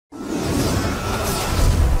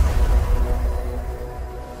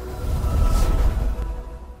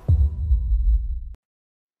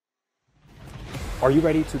Are you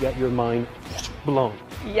ready to get your mind blown?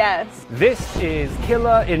 Yes. This is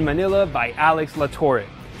Killa in Manila by Alex Latorre.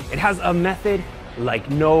 It has a method like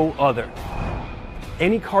no other.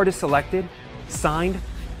 Any card is selected, signed,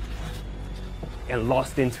 and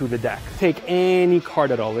lost into the deck. Take any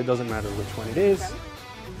card at all, it doesn't matter which one it is. Okay.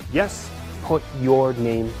 Yes, put your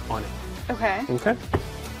name on it. Okay. Okay?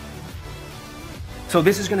 So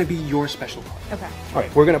this is gonna be your special card. Okay. All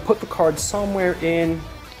right, we're gonna put the card somewhere in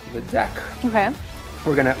the deck. Okay.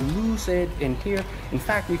 We're gonna lose it in here. In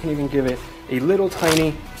fact, we can even give it a little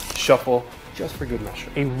tiny shuffle just for good measure.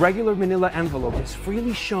 A regular manila envelope is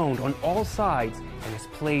freely shown on all sides and is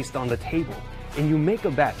placed on the table. And you make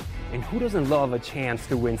a bet. And who doesn't love a chance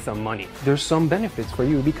to win some money? There's some benefits for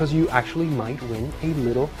you because you actually might win a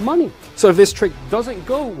little money. So if this trick doesn't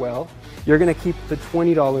go well, you're gonna keep the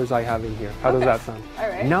 $20 I have in here. How does that sound? All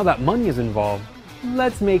right. Now that money is involved,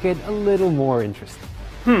 let's make it a little more interesting.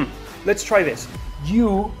 Let's try this.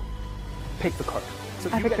 You pick the card. So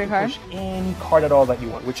I you pick get the to card? push any card at all that you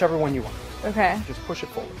want, whichever one you want. Okay. Just push it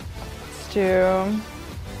forward. Let's do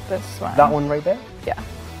this one. That one right there? Yeah.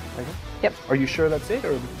 Right here? Yep. Are you sure that's it,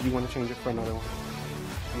 or do you want to change it for another one?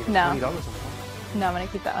 You get No. $20 on that. No, I'm gonna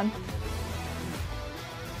keep that one.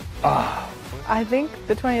 Ah. I think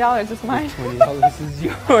the $20 is mine. $20 is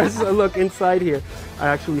yours. So look, inside here, I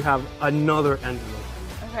actually have another envelope.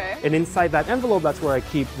 Okay. And inside that envelope, that's where I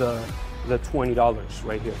keep the $20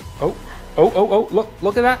 right here. Oh,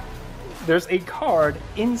 look at that. There's a card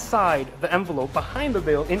inside the envelope, behind the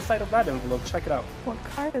bill, inside of that envelope. Check it out. What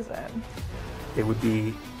card is it? It would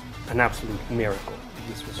be an absolute miracle if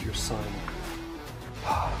this was your son.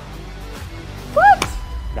 What?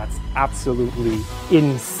 That's absolutely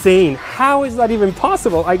insane. How is that even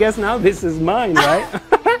possible? I guess now this is mine, right?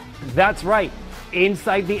 That's right.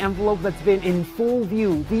 Inside the envelope that's been in full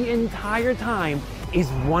view the entire time is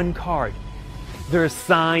one card. Their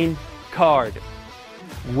signed card.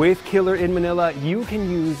 With Killer in Manila, you can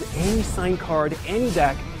use any signed card, any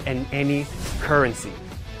deck, and any currency.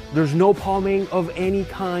 There's no palming of any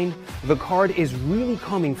kind. The card is really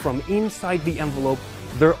coming from inside the envelope.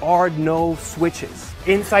 There are no switches.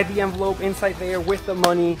 Inside the envelope, inside there with the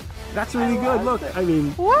money. That's really good. Look, I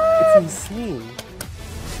mean, What? it's insane.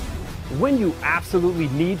 When you absolutely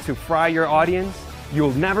need to fry your audience,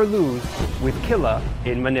 you'll never lose with Killa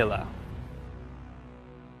in Manila.